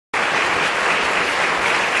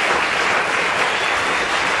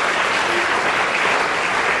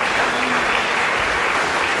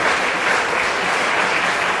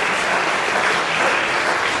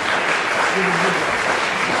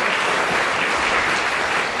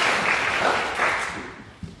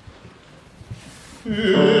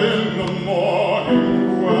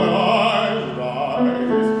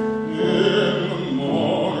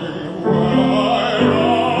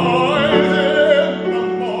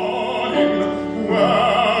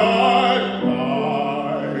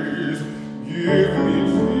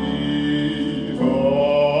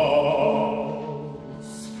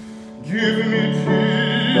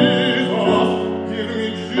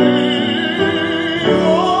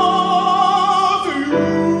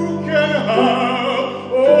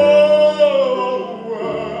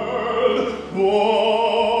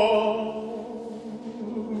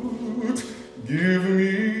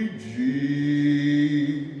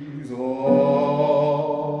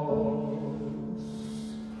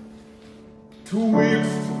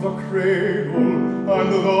cradle and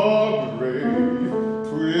the grave,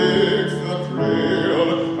 twixt the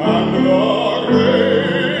cradle and the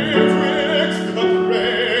grave, twixt the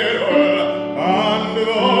cradle and the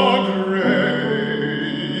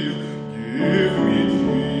grave. Give me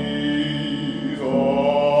Jesus.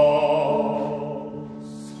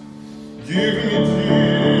 Give me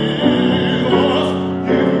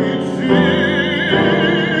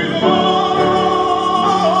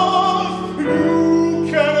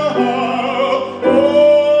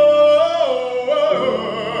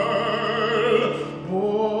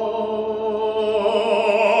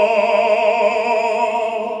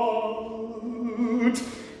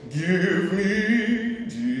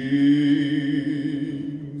Jesus.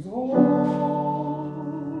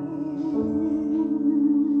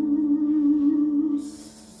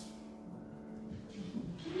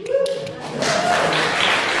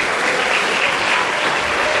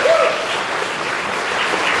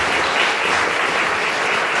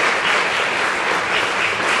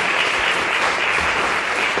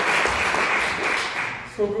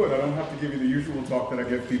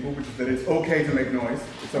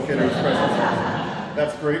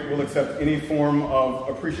 We'll accept any form of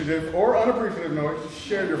appreciative or unappreciative noise.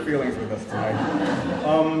 Share your feelings with us tonight.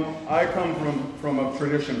 I come from a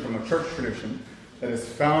tradition, from a church tradition, that is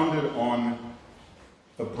founded on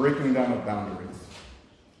the breaking down of boundaries.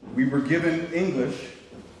 We were given English,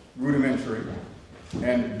 rudimentary,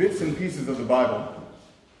 and bits and pieces of the Bible,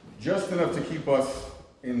 just enough to keep us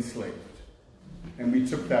enslaved. And we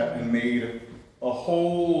took that and made a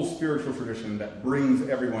whole spiritual tradition that brings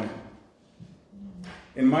everyone in.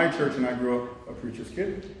 In my church, and I grew up a preacher's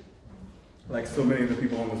kid, like so many of the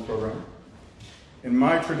people on this program, in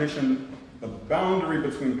my tradition, the boundary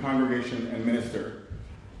between congregation and minister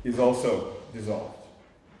is also dissolved.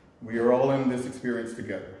 We are all in this experience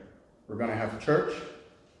together. We're going to have church,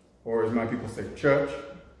 or as my people say, church,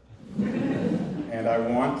 and I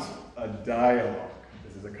want a dialogue.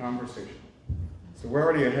 This is a conversation. So we're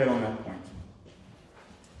already ahead on that point.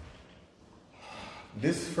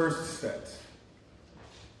 This first set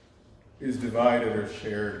is divided or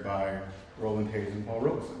shared by Roland Hayes and Paul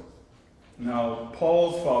Robeson. Now,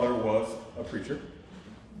 Paul's father was a preacher,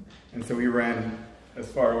 and so he ran as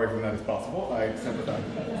far away from that as possible. I sympathize.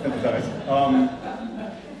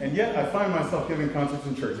 And yet, I find myself giving concerts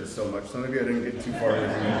in churches so much, so maybe I didn't get too far away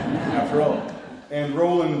from it after all. And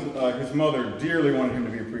Roland, his mother, dearly wanted him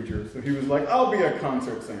to be a preacher, so he was like, I'll be a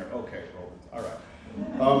concert singer. Okay, Roland, all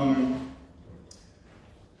right.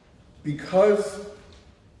 Because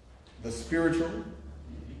the spiritual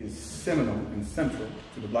is seminal and central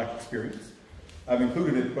to the Black experience, I've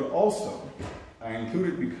included it, but also I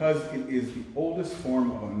include it because it is the oldest form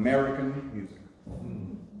of American music.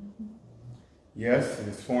 Yes, it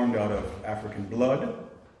is formed out of African blood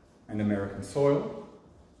and American soil,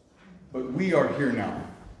 but we are here now,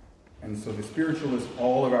 and so the spiritual is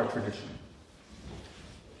all of our tradition.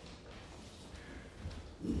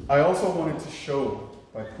 I also wanted to show,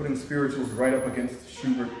 by putting spirituals right up against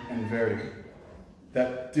Schubert and Verdi,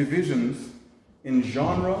 that divisions in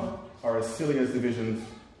genre are as silly as divisions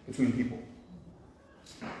between people.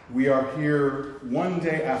 We are here one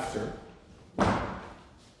day after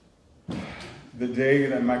the day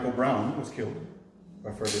that Michael Brown was killed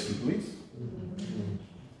by Ferguson police.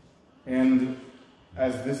 And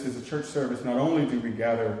as this is a church service, not only do we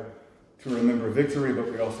gather to remember victory,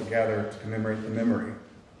 but we also gather to commemorate the memory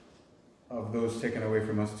of those taken away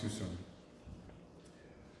from us too soon.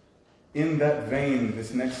 In that vein,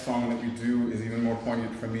 this next song that we do is even more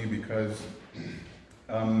poignant for me because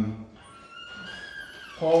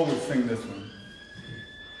Paul would sing this one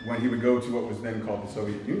when he would go to what was then called the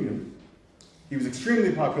Soviet Union. He was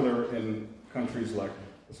extremely popular in countries like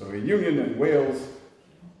the Soviet Union and Wales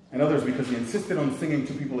and others because he insisted on singing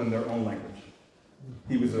to people in their own language.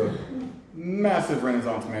 He was a massive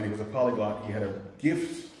Renaissance man. He was a polyglot. He had a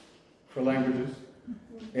gift for languages,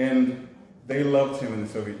 and they loved him in the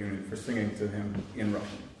Soviet Union for singing to him in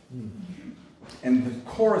Russian. And the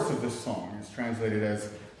chorus of this song is translated as,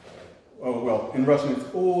 oh, well, in Russian it's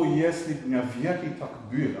 "O yesli navyaki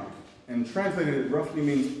tak было," and translated it roughly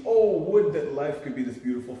means, oh, would that life could be this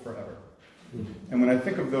beautiful forever. And when I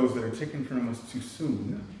think of those that are taken from us too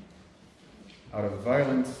soon, out of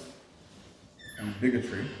violence and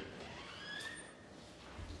bigotry,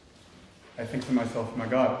 I think to myself, my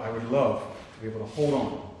God, I would love to be able to hold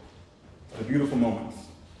on to the beautiful moments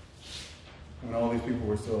when all these people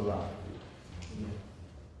were still alive.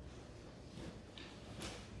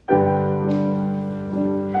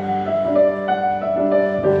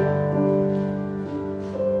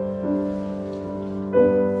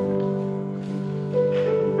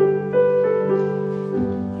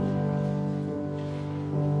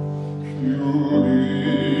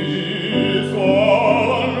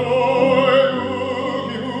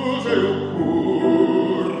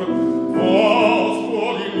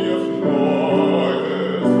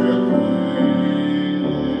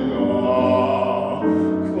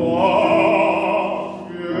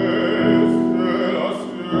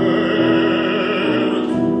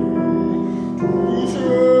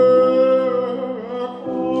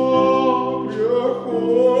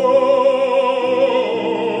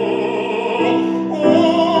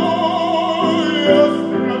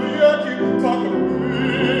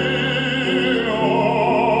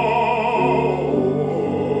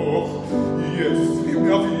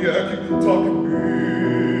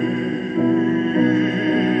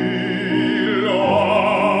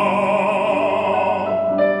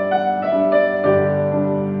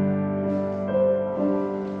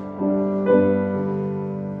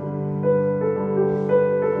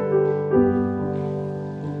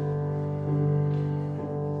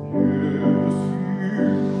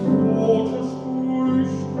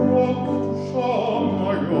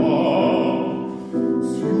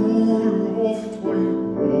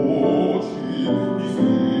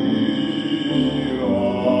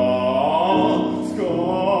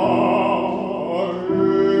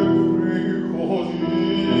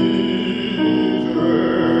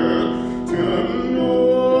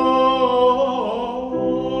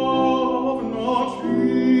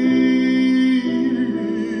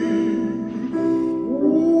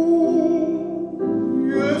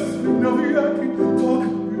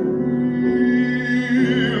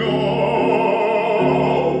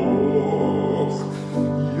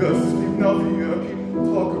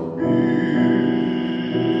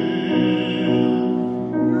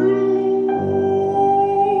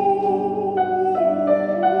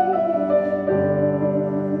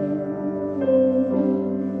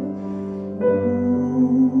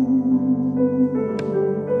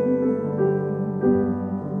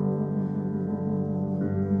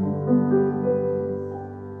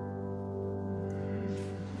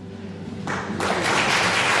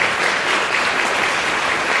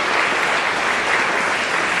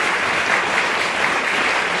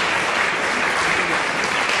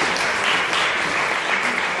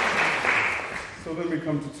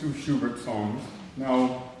 come to two Schubert songs.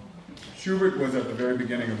 Now, Schubert was at the very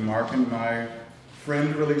beginning of Mark and my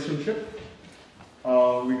friend relationship.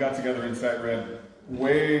 We got together and sat read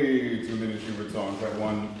way too many Schubert songs at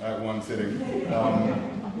one sitting.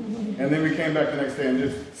 And then we came back the next day and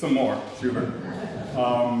did some more Schubert.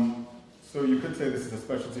 So you could say this is a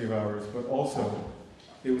specialty of ours, but also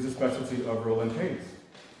it was a specialty of Roland Hayes.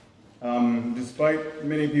 Despite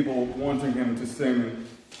many people wanting him to sing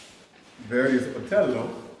Verdi's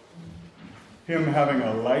Otello, him having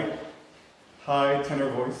a light, high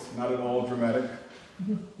tenor voice, not at all dramatic,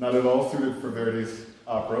 not at all suited for Verdi's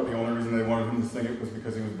opera. The only reason they wanted him to sing it was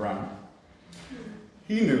because he was brown.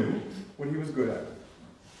 He knew what he was good at.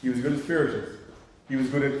 He was good at spirituals. He was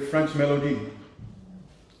good at French melody.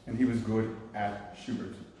 And he was good at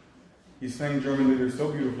Schubert. He sang German lieder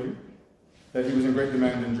so beautifully that he was in great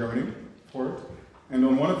demand in Germany for it. And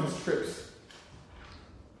on one of his trips,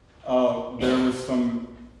 there was some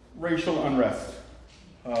racial unrest.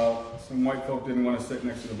 Some white folk didn't want to sit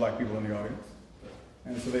next to the black people in the audience.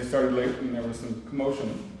 And so they started late and there was some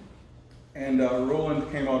commotion. And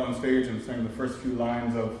Roland came out on stage and sang the first few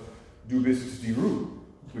lines of Du bist die Ruhe,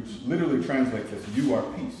 which literally translates as "You are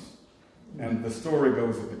peace." And the story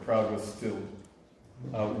goes that the crowd was still.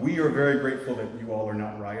 We are very grateful that you all are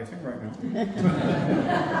not rioting right now.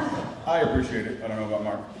 I appreciate it. I don't know about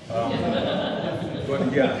Mark.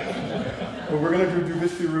 But yeah. But we're going to do Du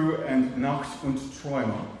bist die Ruhe and Nacht und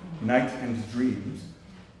Träume, Night and Dreams,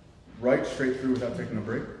 right straight through without taking a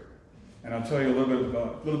break. And I'll tell you a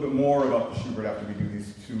little bit more about the Schubert after we do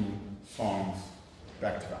these two songs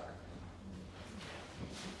back to back.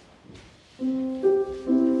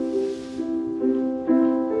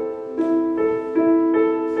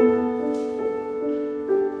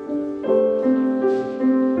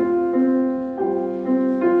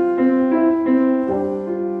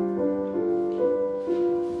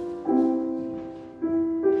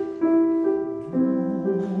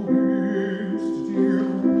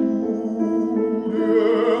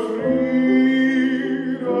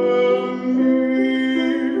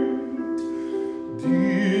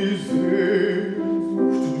 Diese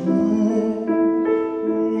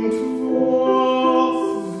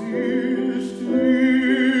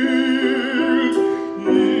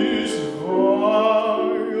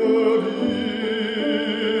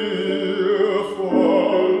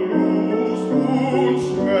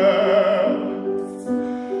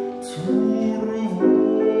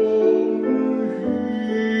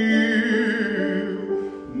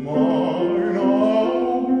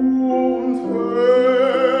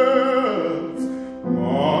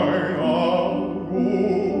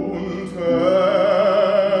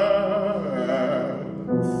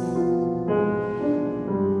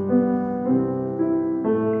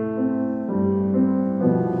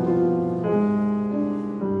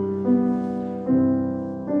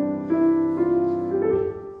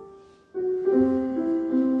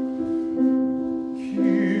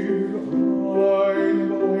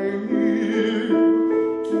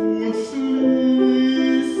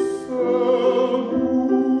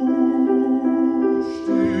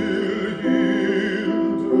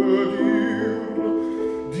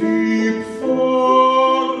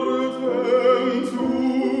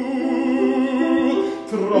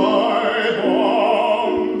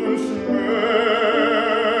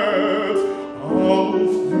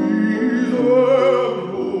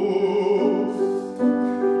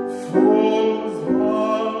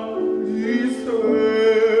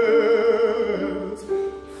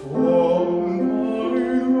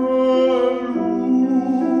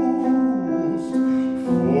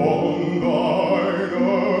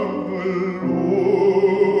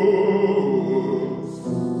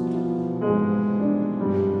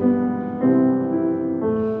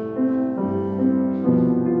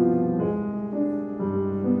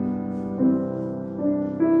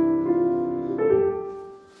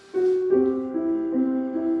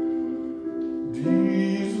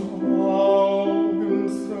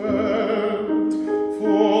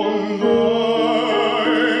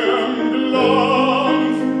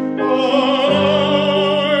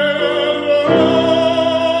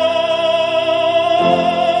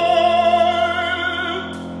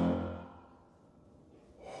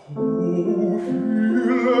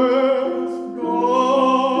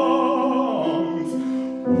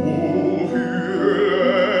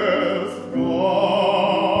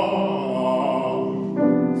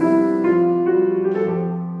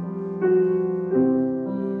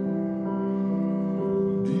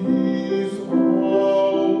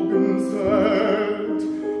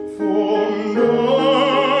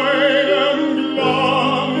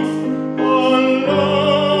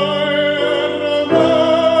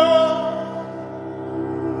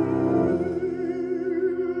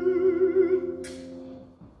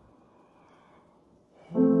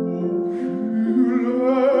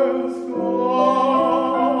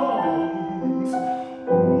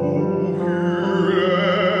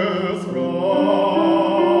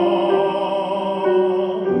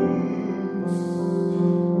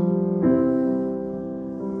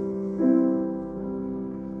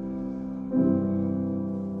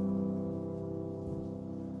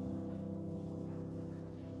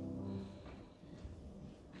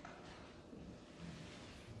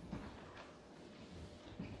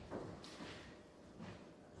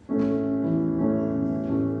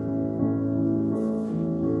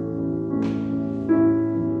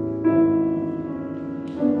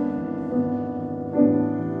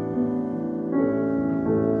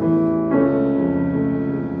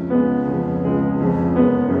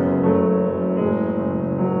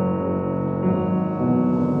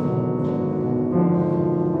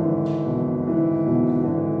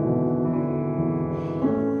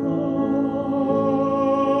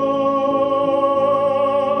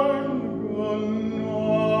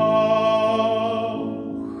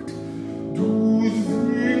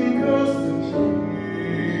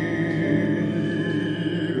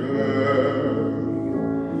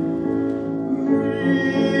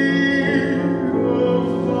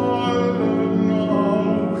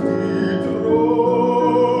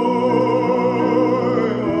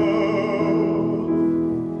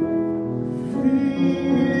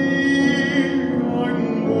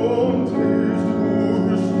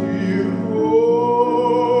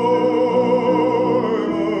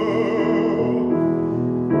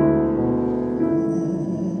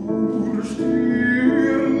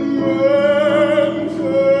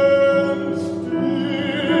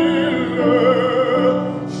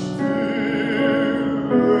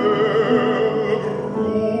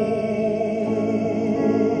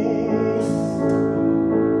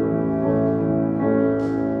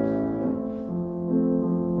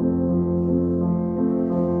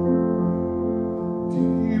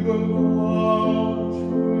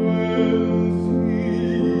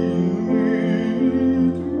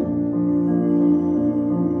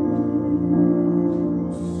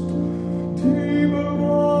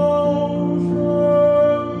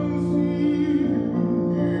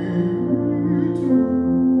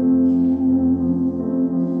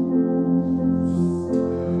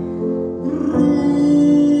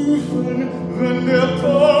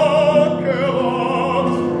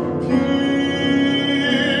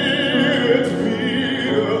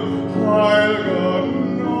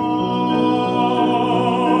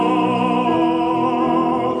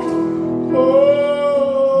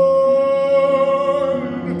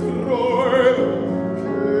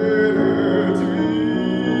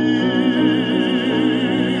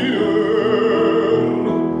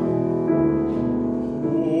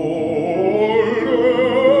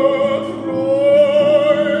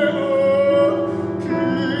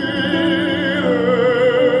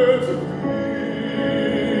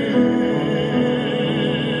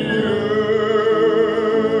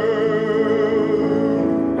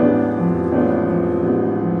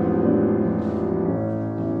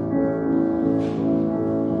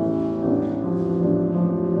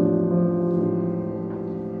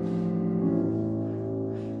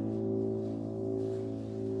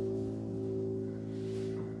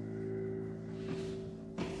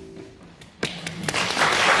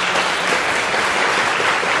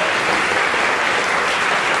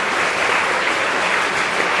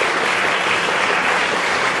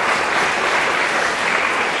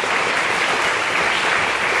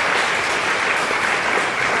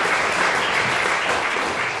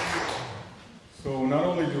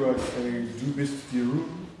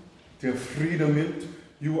der Friede mit,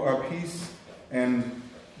 you are peace and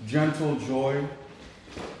gentle joy,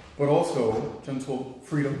 but also, gentle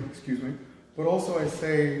freedom, excuse me, but also I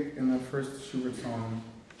say in the first Schubert song,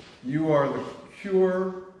 you are the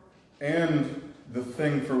cure and the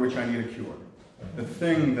thing for which I need a cure, the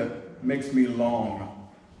thing that makes me long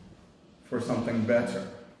for something better,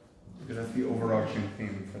 because that's the overarching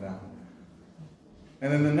theme for that.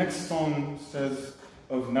 And then the next song says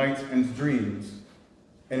of night and dreams,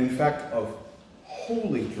 and in fact of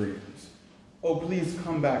holy dreams. Oh, please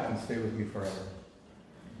come back and stay with me forever.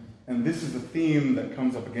 And this is a theme that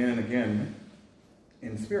comes up again and again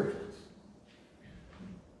in spirituals.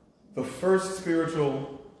 The first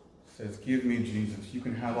spiritual says, give me Jesus. You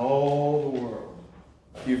can have all the world.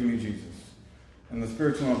 Give me Jesus. And the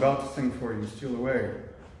spiritual I'm about to sing for you, Steal Away,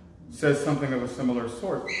 says something of a similar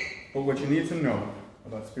sort. But what you need to know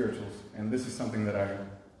about spirituals, and this is something that I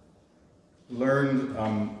learned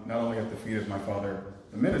not only at the feet of my father,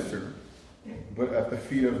 the minister, but at the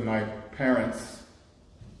feet of my parents,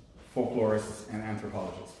 folklorists and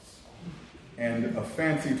anthropologists. And a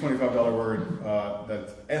fancy $25 word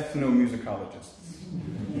that's ethnomusicologists,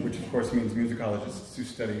 which of course means musicologists who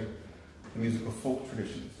study the musical folk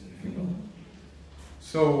traditions, if you will.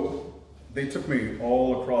 So they took me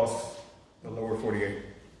all across the lower 48,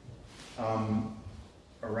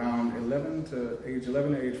 around age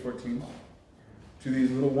 11 to age 14, to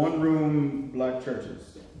these little one-room black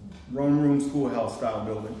churches, one-room schoolhouse style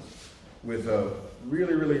buildings with a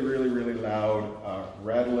really, really, really, really loud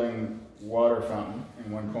rattling water fountain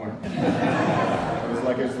in one corner. It was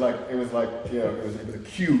a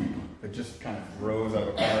cube that just kind of rose out of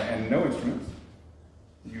a corner, and no instruments,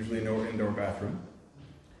 usually no indoor bathroom.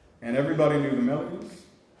 And everybody knew the melodies,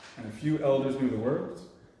 and a few elders knew the words,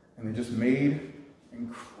 and they just made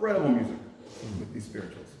incredible music with these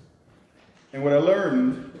spirituals. And what I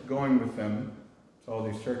learned going with them to all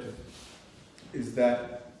these churches is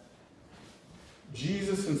that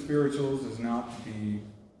Jesus and spirituals is not the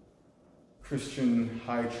Christian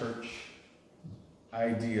high church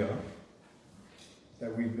idea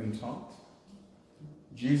that we've been taught.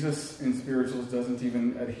 Jesus in spirituals doesn't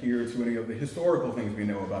even adhere to any of the historical things we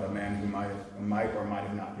know about a man who might or might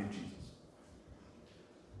have not been Jesus.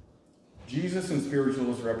 Jesus in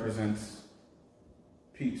spirituals represents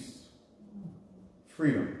peace,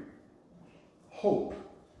 freedom, hope.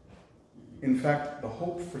 In fact, the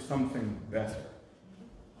hope for something better.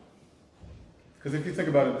 Because if you think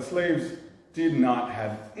about it, the slaves did not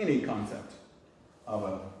have any concept of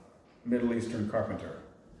a Middle Eastern carpenter.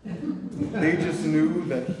 They just knew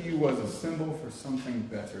that he was a symbol for something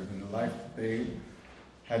better than the life that they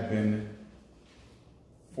had been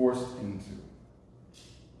forced into.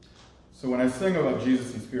 So when I sing about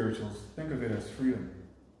Jesus and spirituals, think of it as freedom,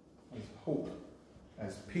 as hope,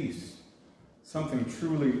 as peace, something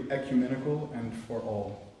truly ecumenical and for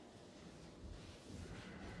all.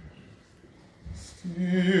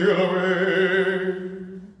 Steal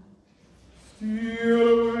away, steal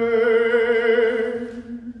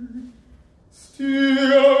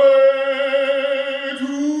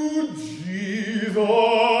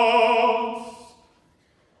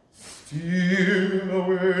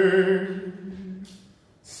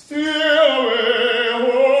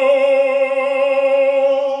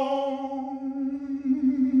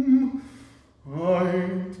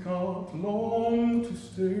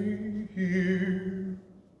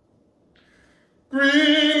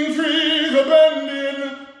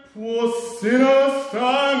sinner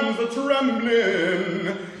stands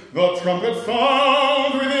a-trembling, the trumpet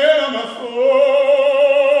sounds within my soul.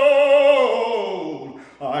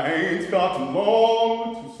 I ain't got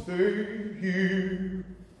long to stay here.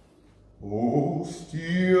 Oh,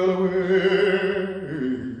 steal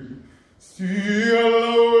away, steal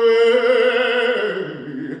away,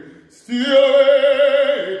 steal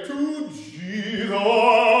away to Jesus.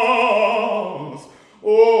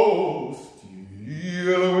 Oh,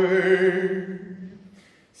 steal away,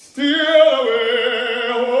 steal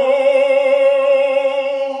away home.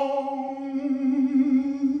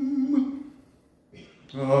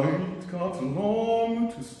 I ain't got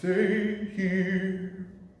long to stay here.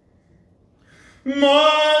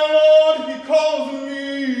 My Lord, he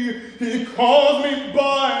calls me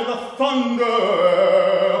by the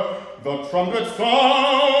thunder. The trumpet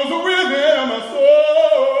sounds within my soul.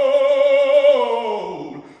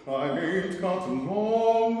 I ain't got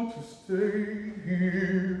long to stay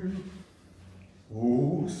here.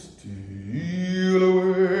 Oh, steal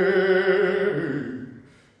away,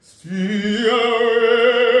 steal away,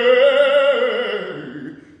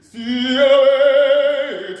 steal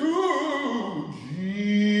away to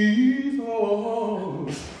Jesus.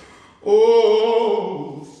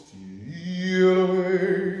 Oh, steal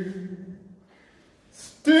away,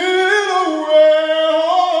 steal away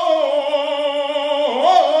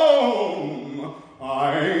home.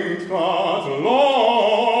 I ain't got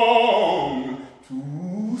long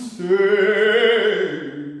to stay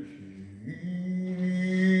here.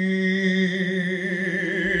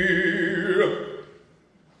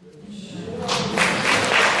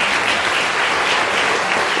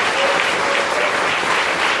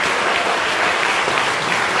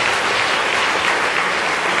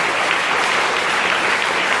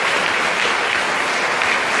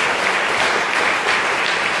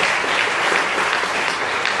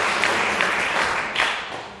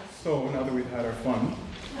 So now that we've had our fun,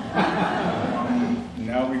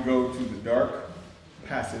 now we go to the dark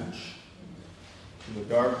passage, to the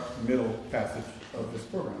dark middle passage of this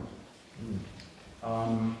program.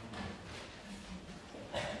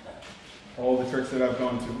 All the church that I've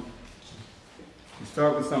gone to, you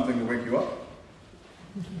start with something to wake you up,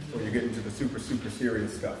 or you get into the super, super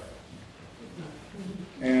serious stuff.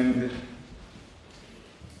 And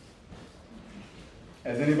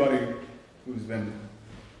as anybody who's been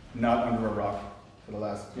not under a rock for the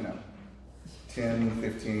last, 10,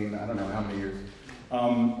 15, I don't know how many years.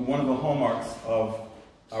 One of the hallmarks of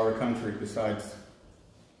our country, besides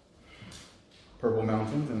purple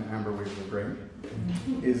mountains and amber waves of grain,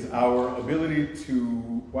 is our ability to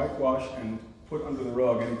whitewash and put under the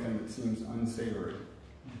rug anything that seems unsavory.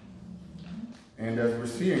 And as we're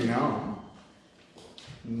seeing now,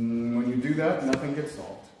 when you do that, nothing gets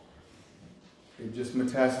solved. It just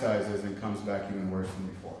metastasizes and comes back even worse than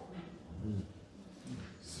before.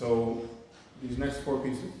 So these next four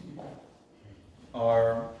pieces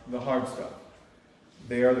are the hard stuff.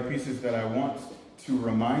 They are the pieces that I want to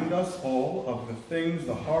remind us all of the things,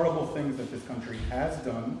 the horrible things that this country has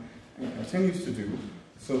done and continues to do,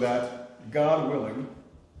 so that, God willing,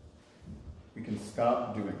 we can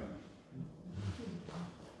stop doing it.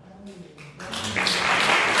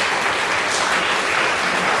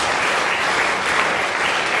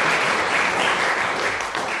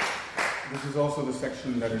 This is also the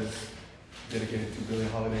section that is dedicated to Billie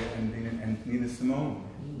Holiday and Nina Simone.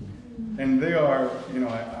 And they are,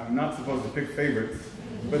 I'm not supposed to pick favorites,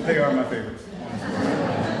 but they are my favorites,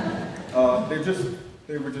 honestly.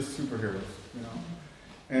 They were just superheroes,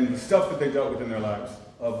 And the stuff that they dealt with in their lives,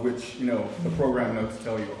 of which, the program notes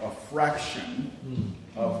tell you a fraction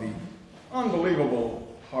of the unbelievable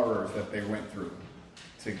horrors that they went through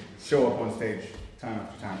to show up on stage time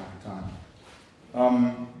after time after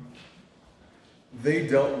time. They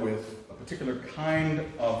dealt with a particular kind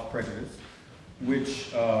of prejudice,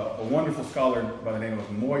 which a wonderful scholar by the name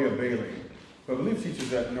of Moya Bailey, who I believe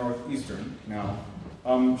teaches at Northeastern now,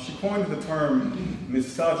 she coined the term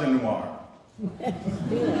misogynoir.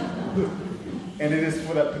 And it is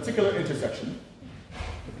for that particular intersection,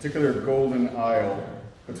 the particular golden aisle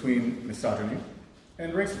between misogyny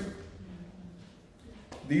and racism.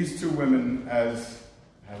 These two women, as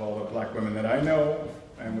have all the black women that I know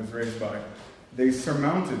and was raised by, they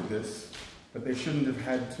surmounted this, but they shouldn't have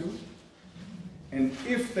had to. And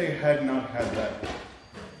if they had not had that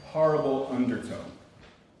horrible undertow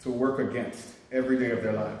to work against every day of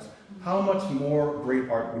their lives, how much more great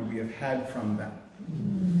art would we have had from them?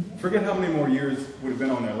 Forget how many more years would have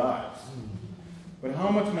been on their lives, but how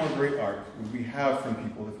much more great art would we have from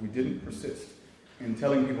people if we didn't persist in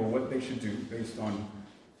telling people what they should do based on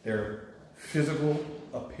their physical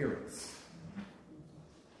appearance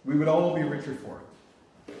we would all be richer for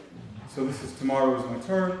it. So this is Tomorrow Is My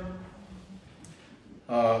Turn.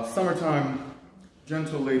 Summertime,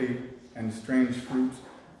 Gentle Lady, and Strange Fruit.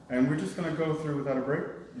 And we're just going to go through without a break.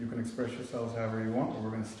 You can express yourselves however you want, but we're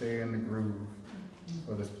going to stay in the groove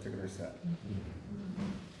for this particular set.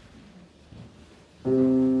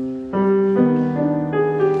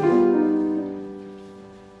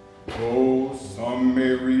 Oh, some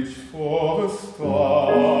may reach for the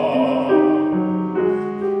stars,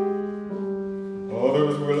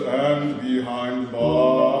 others will end behind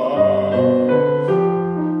bars.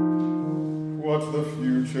 What the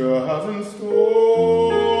future has in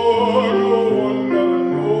store, no one ever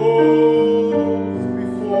knows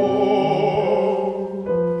before.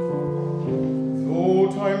 Though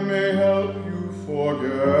time may help you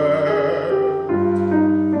forget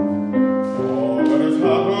all that has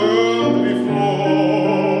happened before,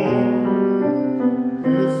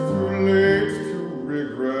 it's too late to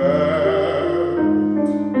regret.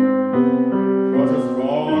 What has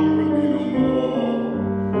gone will be no more.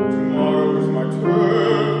 Tomorrow is my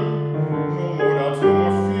turn. No more doubts, no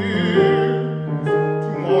more fears.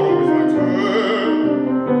 Tomorrow is my turn.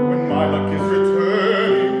 When my luck is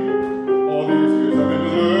returning, all these years I've been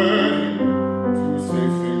learning to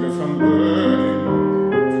save fingers from burning.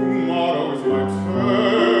 Tomorrow is my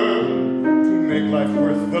turn to make life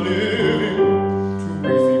worth the living, to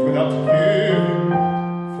receive without giving,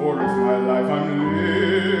 for it's my life I'm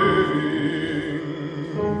living,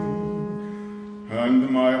 and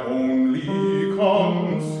my only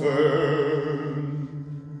concern.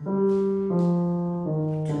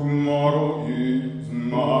 Tomorrow is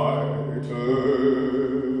my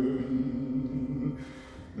turn.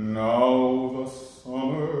 Now the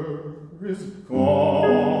summer is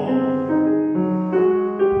gone.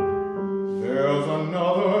 There's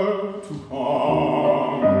another to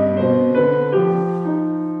come.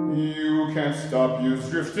 You can't stop youth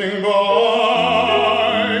drifting by,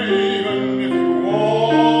 even if you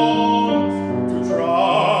want to try.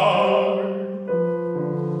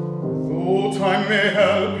 Though time may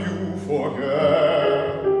help you forget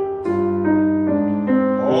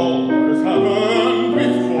all that has happened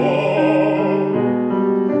before,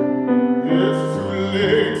 it's too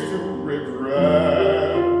late to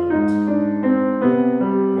regret.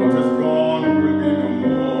 What has gone will be no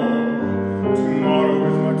more. Tomorrow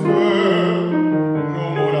is my turn. No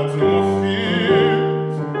more doubts, no more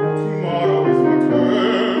fears. Tomorrow is my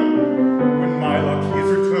turn. When my luck is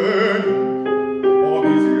returning, all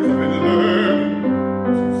these years I've been learning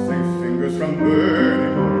to save fingers from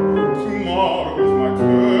burning. Tomorrow is my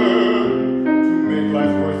turn to make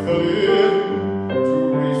life worth the living, to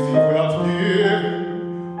receive without giving,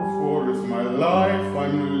 for it's my life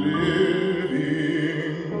I'm living,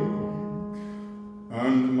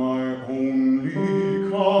 and my only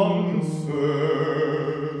concern.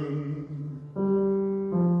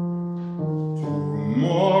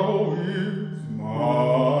 Tomorrow is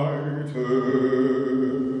my turn.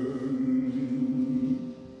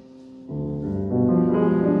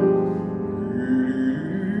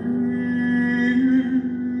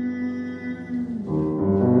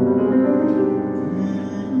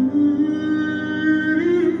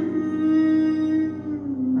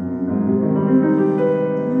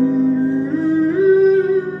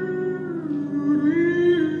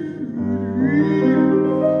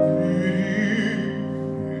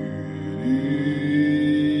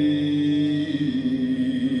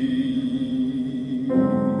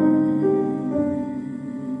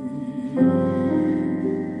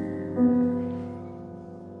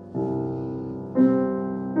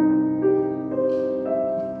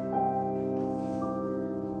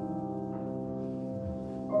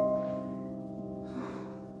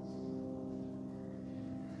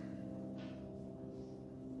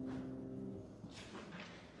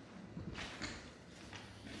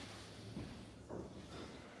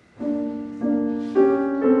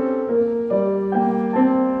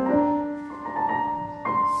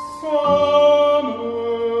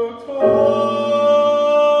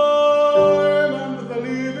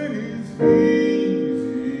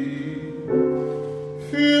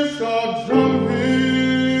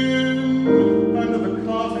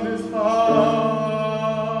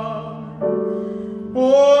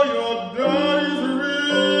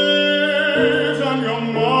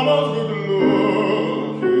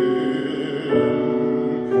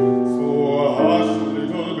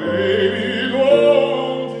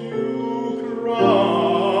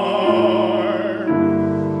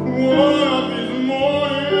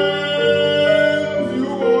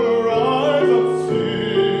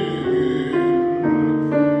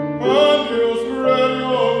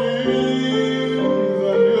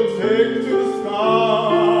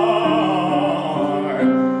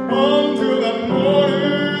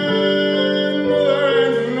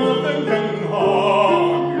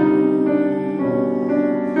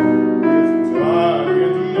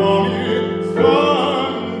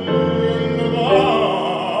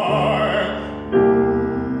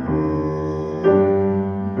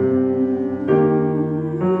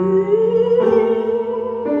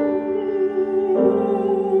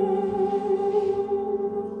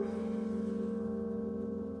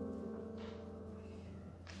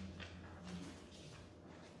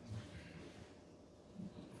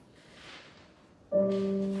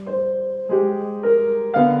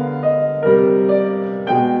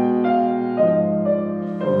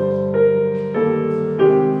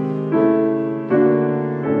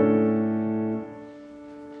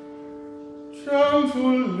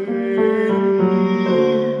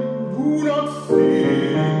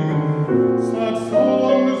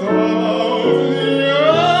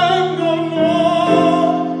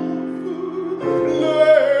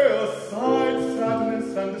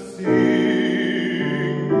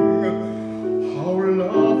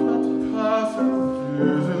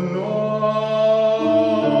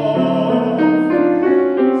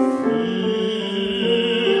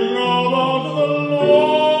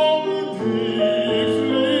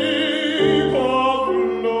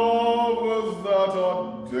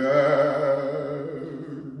 dead,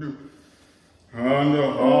 and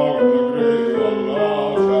the hog and the grave of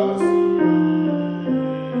love shall sleep.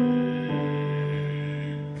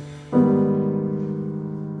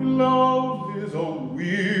 Love is a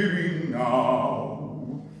weary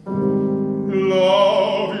now.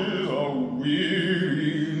 Love is a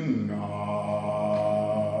weary now.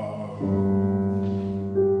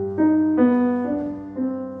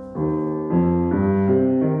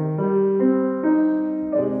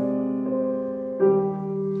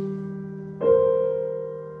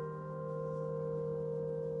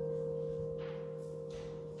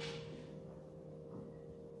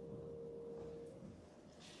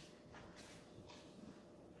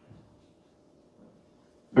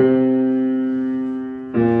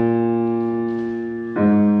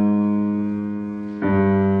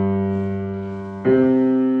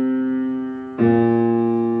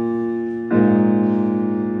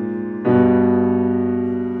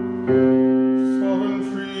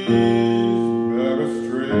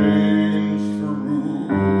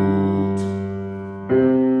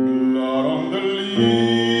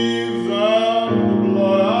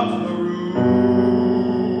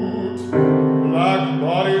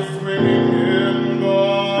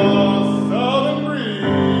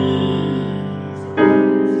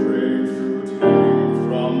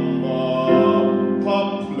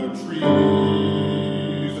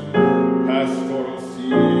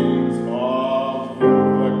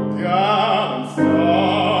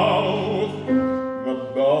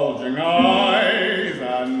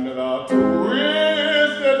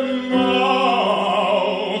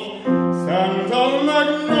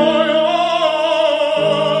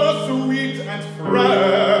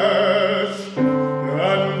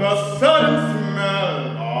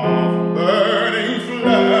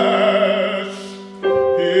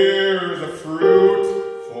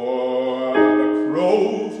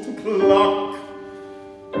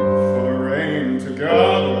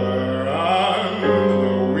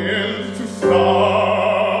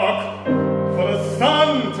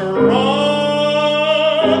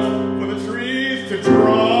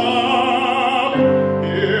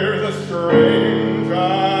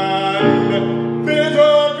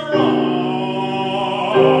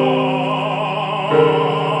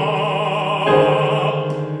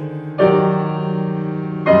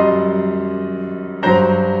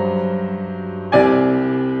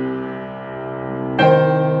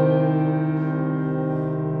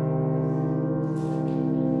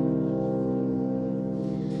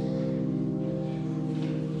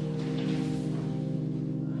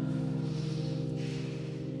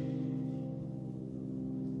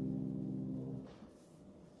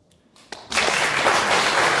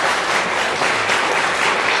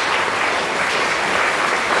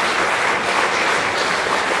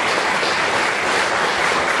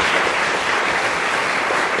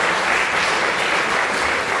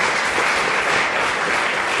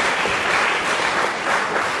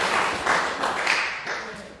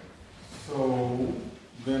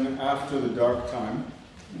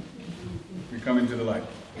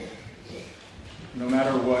 No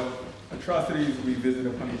matter what atrocities we visit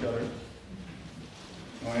upon each other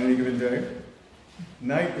on any given day,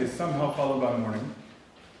 night is somehow followed by morning,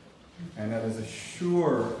 and that is a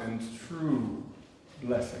sure and true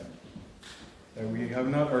blessing that we have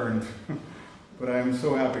not earned, but I am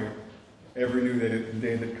so happy every new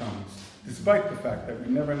day that comes, despite the fact that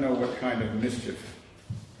we never know what kind of mischief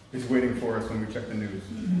is waiting for us when we check the news.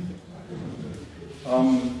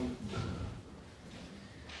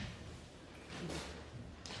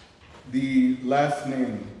 The last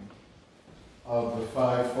name of the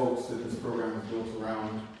 5 folks that this program is built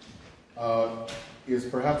around is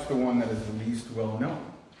perhaps the one that is the least well known.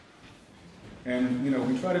 And, you know,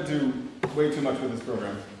 we try to do way too much with this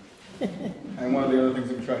program. And one of the other things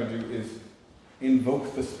that we try to do is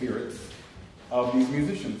invoke the spirits of these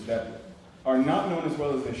musicians that are not known as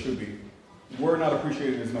well as they should be, were not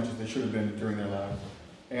appreciated as much as they should have been during their lives,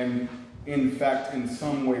 and in fact, in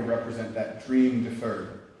some way represent that dream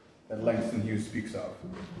deferred that Langston Hughes speaks of.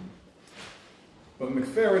 But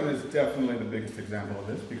McFerrin is definitely the biggest example of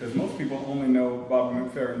this, because most people only know Bob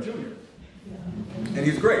McFerrin Jr. And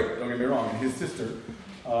he's great, don't get me wrong, and his sister,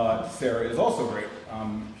 Sarah, is also great.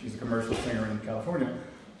 She's a commercial singer in California,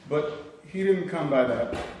 but he didn't come by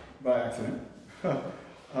that by accident.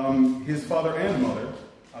 His father and mother,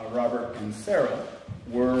 Robert and Sarah,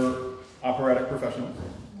 were operatic professionals,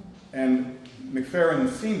 and McFerrin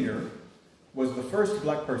Sr. was the first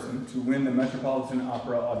black person to win the Metropolitan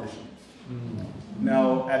Opera auditions.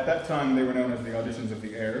 Now, at that time, they were known as the auditions of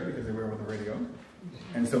the air because they were with the radio,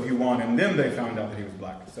 And so he won, and then they found out that he was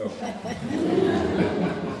black. So,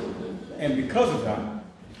 and because of that,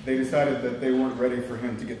 they decided that they weren't ready for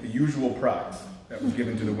him to get the usual prize that was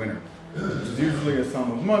given to the winner, which is usually a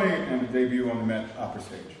sum of money and a debut on the Met Opera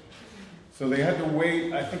stage. So they had to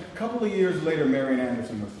wait, I think a couple of years later, Marian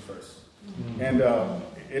Anderson was the first. And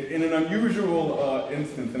in an unusual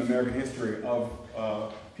instance in American history of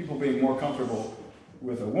people being more comfortable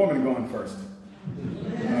with a woman going first.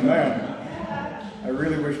 Man, I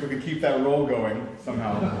really wish we could keep that role going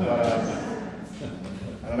somehow, but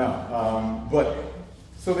I don't know. But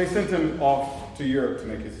so they sent him off to Europe to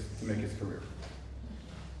make his career,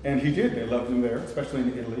 and he did. They loved him there, especially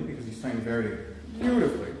in Italy, because he sang Verdi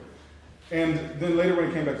beautifully. And then later, when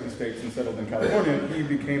he came back to the States and settled in California, he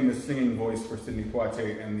became the singing voice for Sidney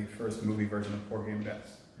Poitier and the first movie version of Porgy and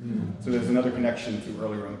Bess. So there's another connection to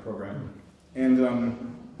earlier in the program. And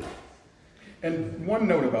one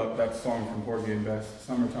note about that song from Porgy and Bess,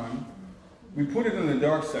 Summertime. We put it in the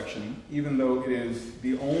dark section, even though it is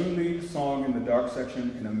the only song in the dark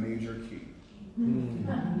section in a major key.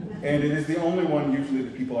 And it is the only one usually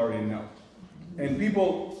that people already know. And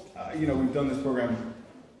people, we've done this program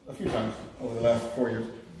a few times over the last 4 years.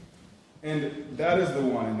 And that is the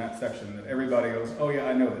one in that section that everybody goes, oh yeah,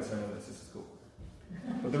 I know this, this is cool.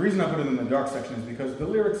 But the reason I put it in the dark section is because the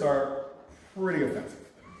lyrics are pretty offensive.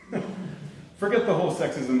 Forget the whole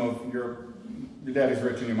sexism of your daddy's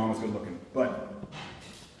rich and your mama's good looking. But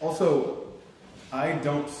also, I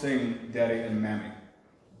don't sing daddy and mammy.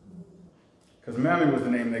 Because mammy was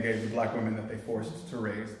the name they gave the black women that they forced to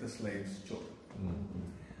raise the slaves' children.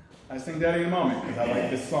 I sing daddy and mommy because I like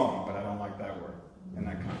this song, but I don't like that word in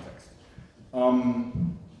that context.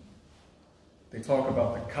 They talk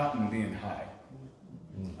about the cotton being high.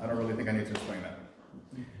 I don't really think I need to explain that.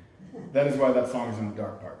 That is why that song is in the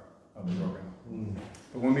dark part of the program.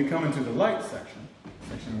 But when we come into the light section,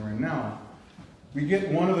 the section we're in now, we get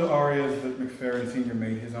one of the arias that McFerrin Sr.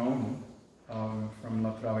 made his own from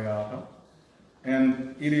La Traviata.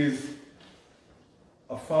 And it is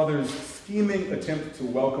a father's scheming attempt to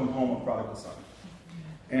welcome home a prodigal son.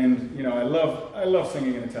 And, I love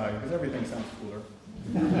singing in Italian because everything sounds cooler.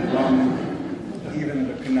 Even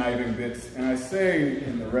the conniving bits. And I say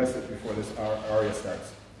in the recit before this aria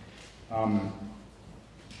starts,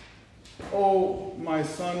 oh, my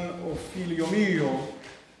son, oh, figlio mio.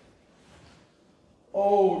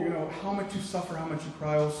 Oh, how much you suffer, how much you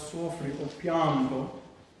cry, oh, soffri, oh, pianto.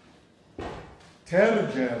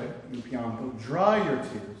 Tergere il pianto, dry your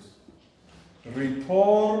tears.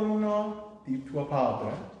 Ritorno di tuo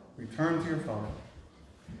padre, return to your father.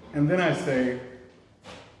 And then I say,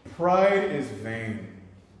 pride is vain.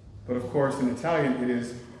 But of course, in Italian, it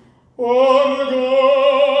is orgoglio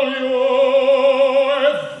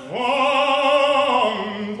e vanto.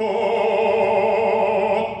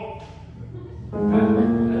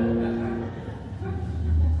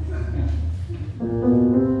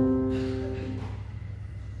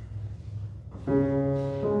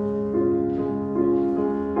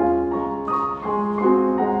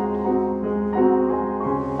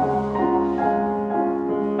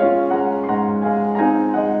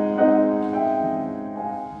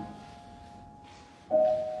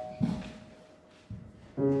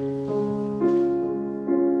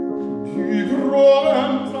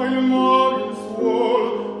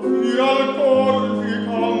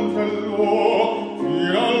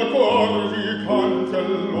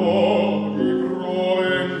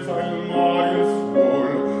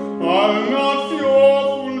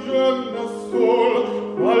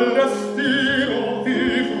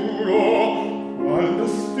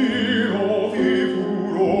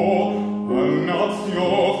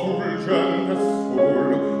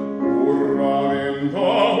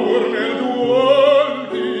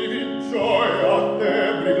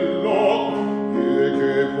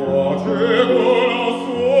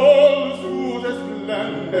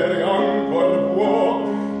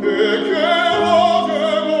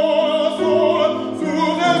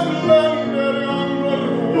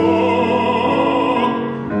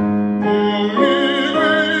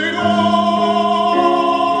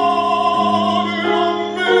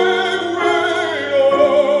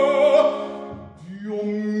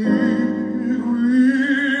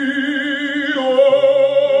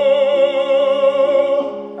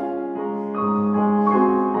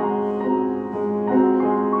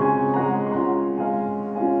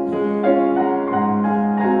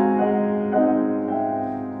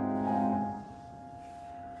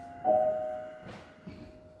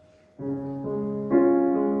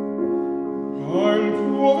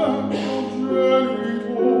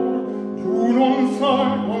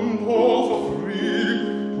 sai quanto soffrì,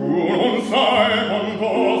 tu non sai quanto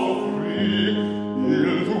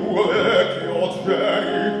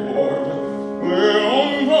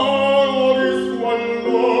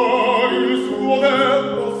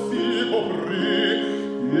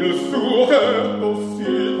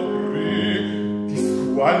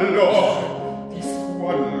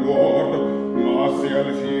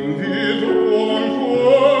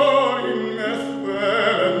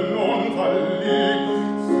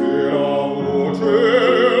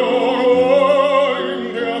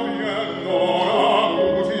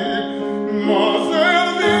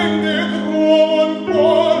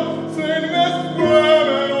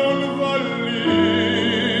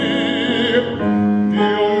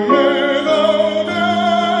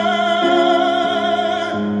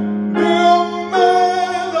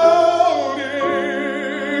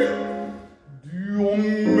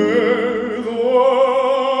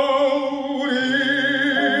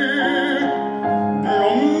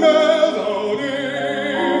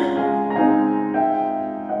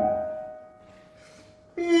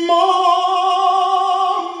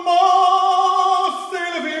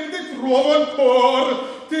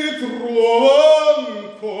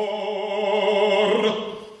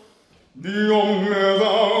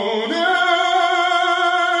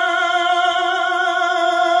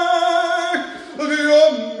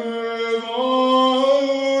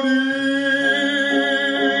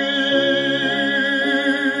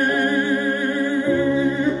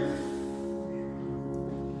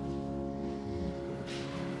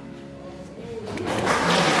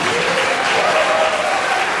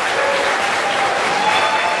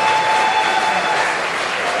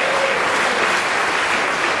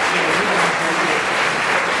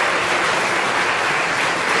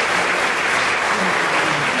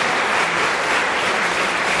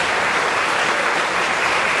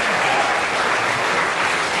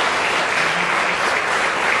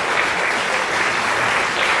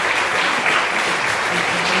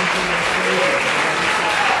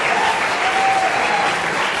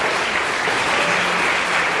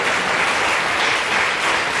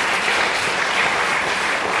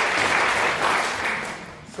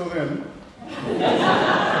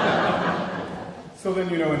So then,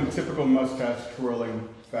 you know, in typical mustache twirling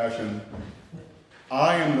fashion,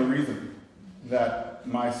 I am the reason that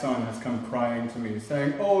my son has come crying to me,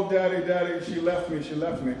 saying, "Oh, Daddy, Daddy, she left me,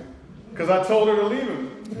 because I told her to leave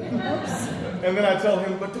him." And then I tell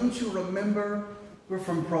him, "But don't you remember, we're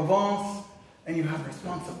from Provence, and you have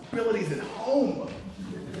responsibilities at home."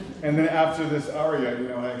 And then after this aria, you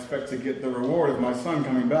know, I expect to get the reward of my son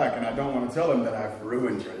coming back, and I don't want to tell him that I've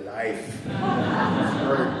ruined your life.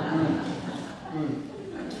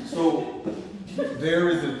 So there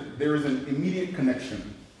is an immediate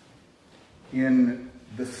connection in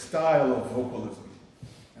the style of vocalism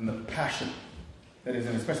and the passion that is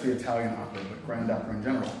in especially Italian opera, but grand opera in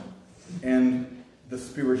general, and the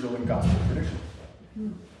spiritual and gospel tradition.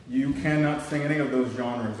 You cannot sing any of those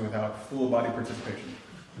genres without full body participation.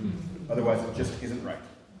 Otherwise it just isn't right.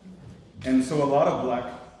 And so a lot of black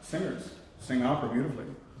singers sing opera beautifully,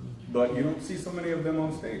 but you don't see so many of them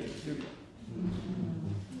on stage in the studio.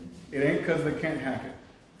 It ain't because they can't hack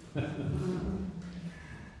it.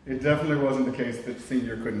 It definitely wasn't the case that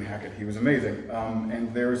Senior couldn't hack it. He was amazing.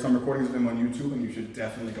 And there are some recordings of him on YouTube, and you should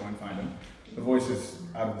definitely go and find him. The voice is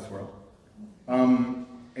out of this world.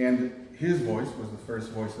 And his voice was the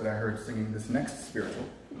first voice that I heard singing this next spiritual,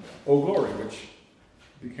 "O Glory," which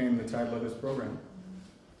became the title of this program.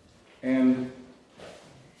 And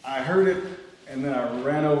I heard it, and then I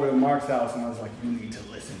ran over to Mark's house, and I was like, "You need to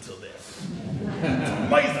listen to this. It's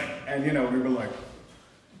amazing." And, you know, we were like,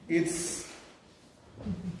 it's,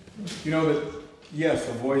 you know, that, yes,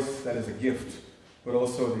 a voice that is a gift, but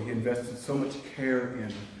also that he invested so much care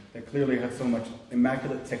in, that clearly had so much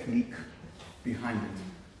immaculate technique behind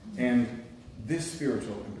it. And this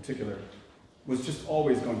spiritual, in particular, was just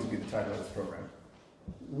always going to be the title of this program.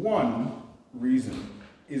 One reason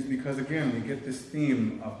is because, again, we get this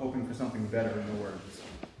theme of hoping for something better in the words.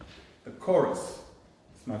 The chorus,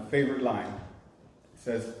 it's my favorite line. It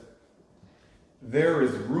says, "There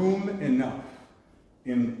is room enough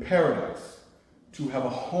in paradise to have a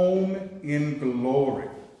home in glory."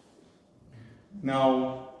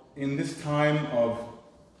 Now, in this time of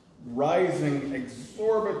rising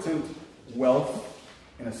exorbitant wealth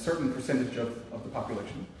in a certain percentage of the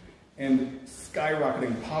population, and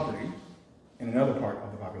skyrocketing poverty in another part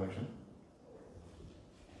of the population,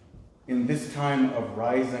 in this time of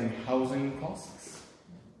rising housing costs,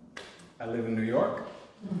 I live in New York,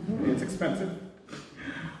 it's expensive.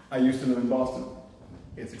 I used to live in Boston,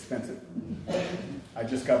 it's expensive. I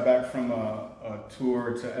just got back from a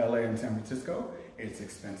tour to LA and San Francisco, it's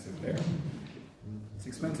expensive there. It's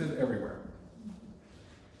expensive everywhere.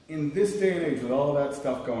 In this day and age, with all of that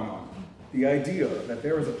stuff going on, the idea that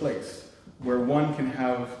there is a place where one can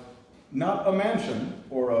have not a mansion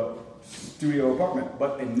or a studio apartment,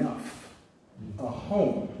 but enough, a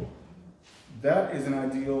home, that is an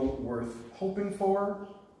ideal worth hoping for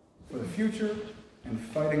for the future and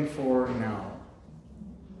fighting for now.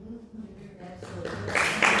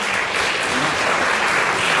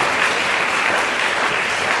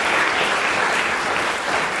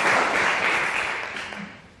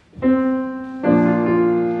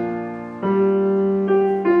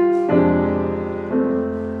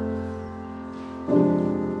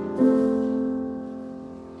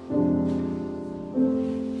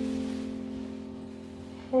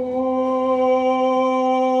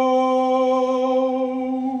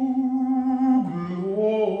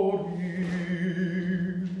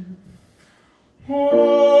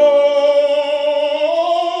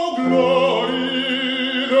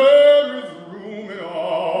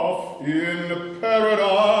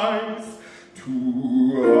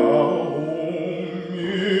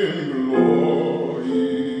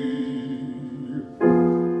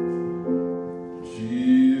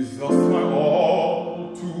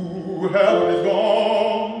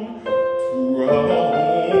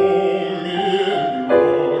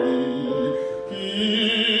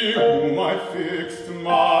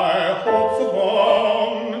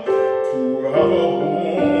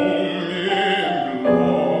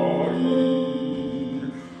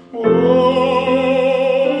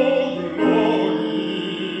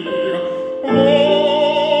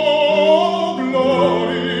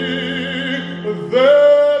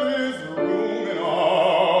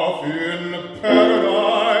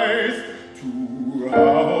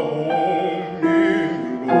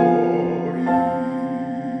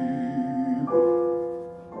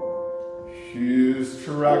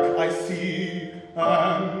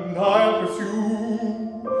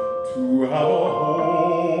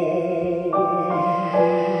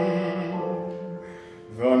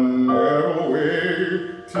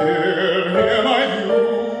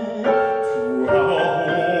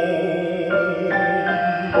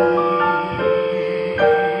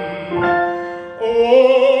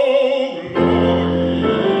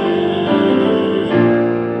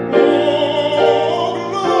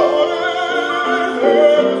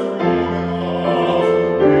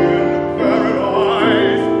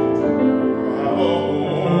 Oh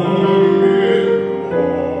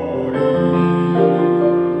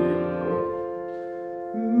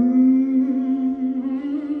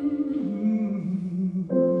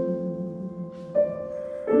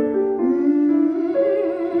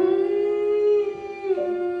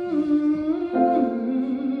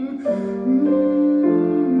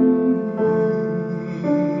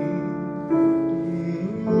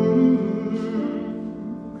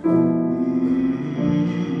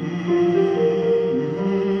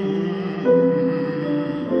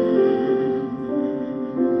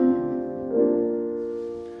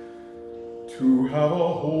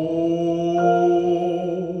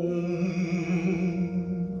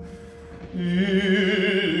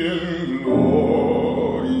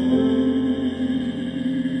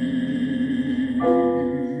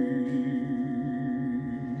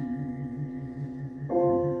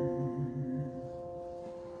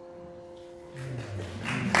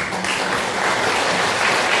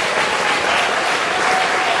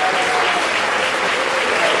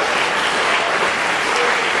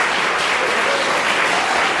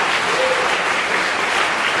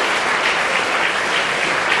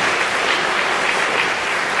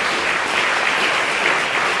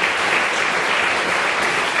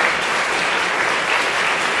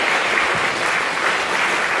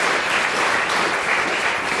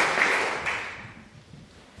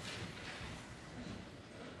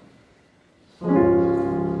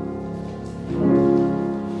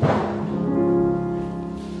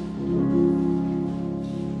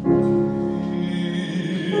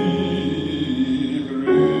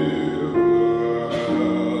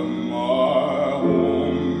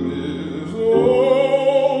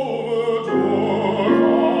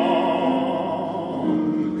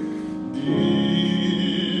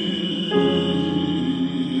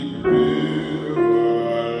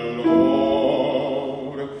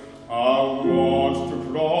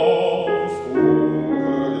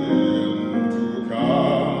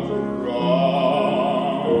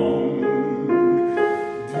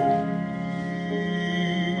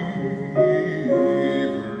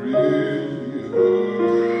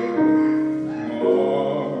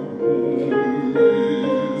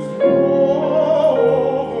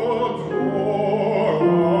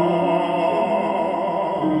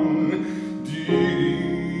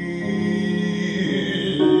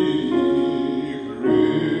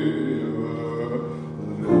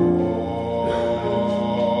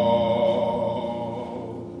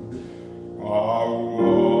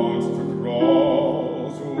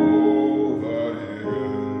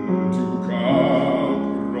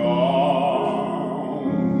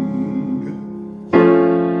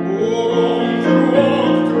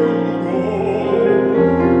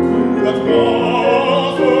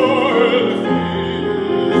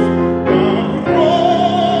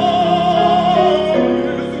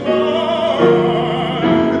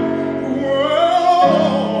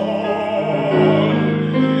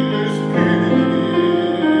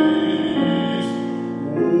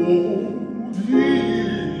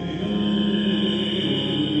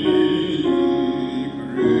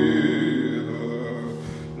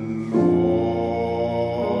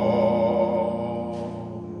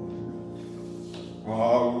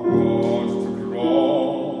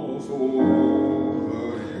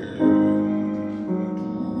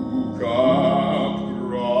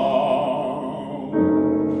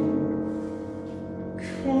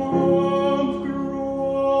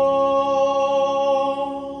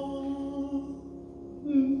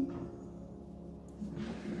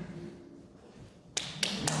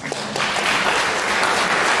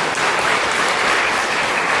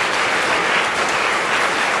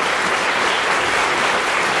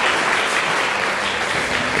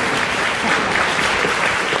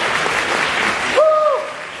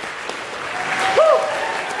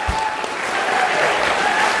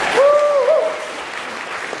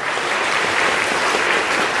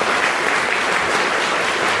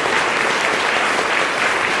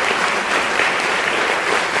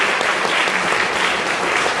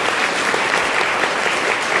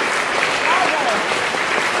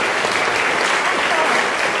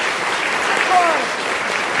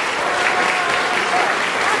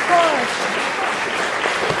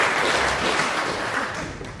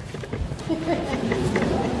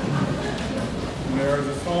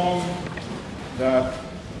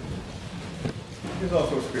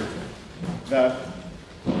that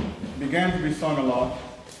began to be sung a lot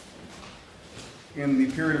in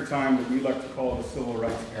the period of time that we like to call the civil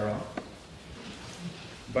rights era.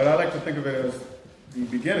 But I like to think of it as the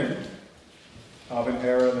beginning of an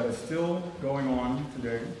era that is still going on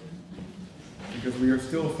today, because we are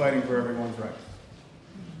still fighting for everyone's rights.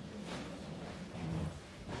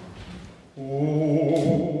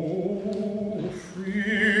 Oh,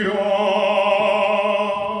 freedom!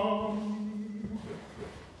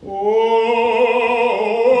 Oh,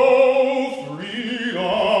 freedom!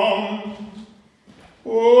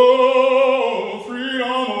 Oh,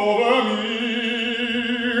 freedom over me!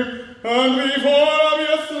 And before I be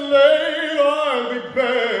a slave, I'll be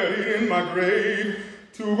buried in my grave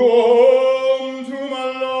to go home to my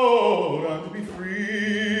Lord and to be free.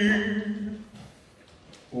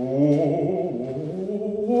 Oh,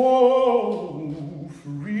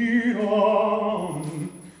 freedom.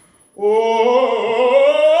 Oh,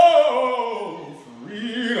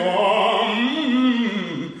 freedom.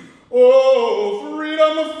 Oh,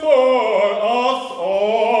 freedom for us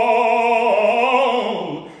all.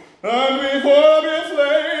 And before I be a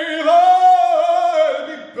slave, I'll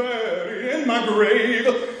be buried in my grave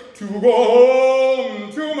to go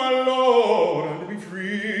home to my Lord.